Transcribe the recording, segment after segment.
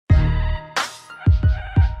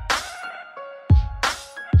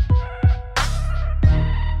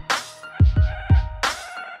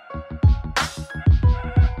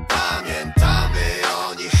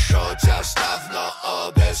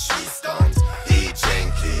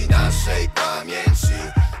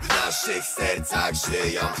naszych sercach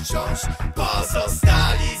żyją wciąż.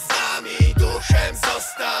 Pozostali z nami, duchem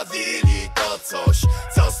zostawili to coś,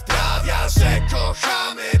 co sprawia, że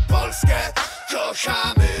kochamy Polskę,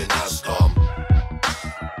 kochamy nasz dom.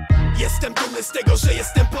 Jestem dumny z tego, że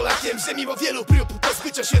jestem Polakiem, że mimo wielu prób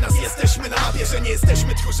pozbycia się nas jesteśmy na mapie, że nie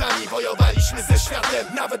jesteśmy tchórzami, wojowaliśmy ze światem.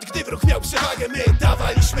 Nawet gdy wróg miał przewagę, my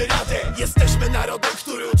dawaliśmy radę. Jesteśmy narodem,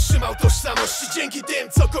 który utrzymał tożsamość i dzięki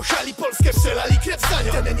tym, co kochali Polskę, wstrzelali krew za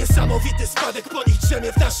nią. Ten niesamowity spadek po nich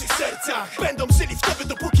drzemie w naszych sercach. Będą żyli w tobie,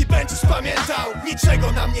 dopóki będziesz pamiętał.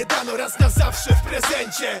 Niczego nam nie dano, raz na zawsze w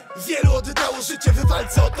prezencie. Wielu oddało życie,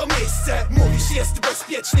 wywalce o to miejsce. Mówisz jest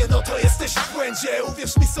bezpiecznie, no to jesteś w błędzie.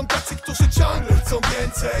 Uwierz mi, są tacy, którzy ciągle chcą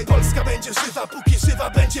więcej. Polska będzie żywa, póki żywa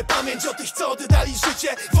będzie pamięć o tych, co oddali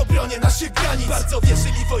życie w obronie naszych granic. Bardzo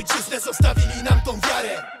wierzyli w ojczyznę, zostawili nam tą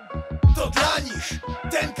wiarę. To dla nich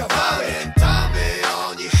ten kawałek. Pamiętamy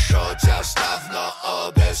o nich, chociaż dawno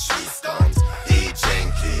odeszli stąd. I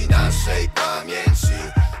dzięki naszej pamięci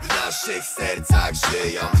w naszych sercach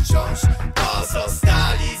żyją wciąż.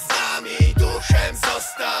 Pozostali z nami, duchem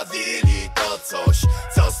zostawili to coś,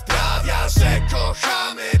 co sprawia, że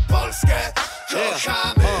kochamy Polskę,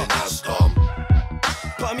 kochamy nasz dom.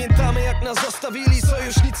 Pamiętamy, jak nas zostawili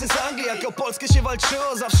sojusznicy z Anglii. Jak o Polskę się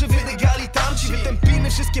walczyło, zawsze wydygali tamci.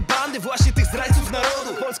 Wytępimy wszystkie bandy, właśnie tych zdrajców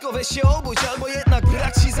narodu. Polsko, weź się obudź, albo jednak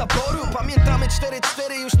brak ci zaporu. Pamiętamy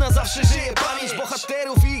 4-4, już na zawsze żyje pamięć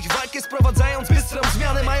bohaterów i ich walkę sprowadzając bystrą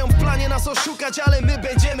zmianę. Mają w planie nas oszukać, ale my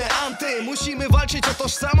będziemy anty. Musimy walczyć o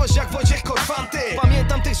tożsamość jak Wojciech Korfanty.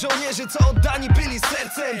 Pamiętam tych żołnierzy, co oddani byli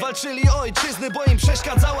sercem. Walczyli o ojczyznę, bo im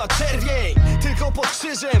przeszkadzała czerwień. Tylko pod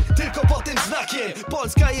krzyżem, tylko pod tym znakiem.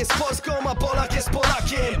 Polska jest Polską, a Polak jest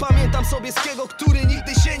Polakiem. Pamiętam Sobieskiego, który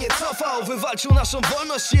nigdy się nie cofał. Wywalczył naszą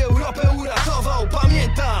wolność i Europę uratował.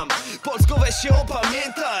 Pamiętam, Polsko, weź się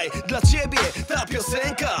opamiętaj. Dla ciebie ta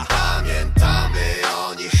piosenka. Pamiętamy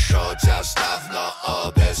o nich, chociaż dawno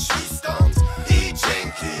odeszli stąd. I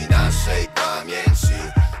dzięki naszej pamięci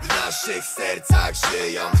w naszych sercach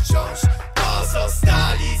żyją wciąż.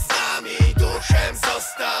 Pozostali z nami, duchem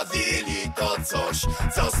zostawili to coś,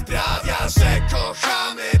 co sprawia, że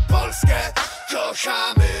kochamy Polskę,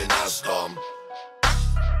 kochamy nasz dom.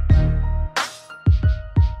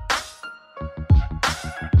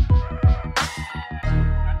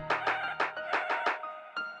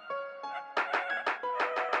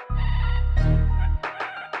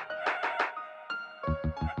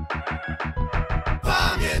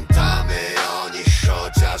 Pamiętamy o nich,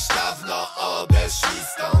 chociaż dawno odeszli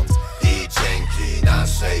stąd. I dzięki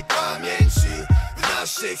naszej pamięci w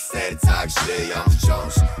naszych sercach żyją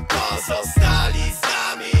wciąż. Pozostali z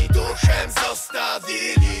nami, duchem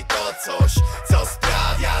zostawili to coś, co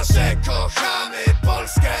sprawia, że kochamy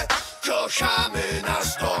Polskę, kochamy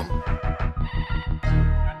nasz dom.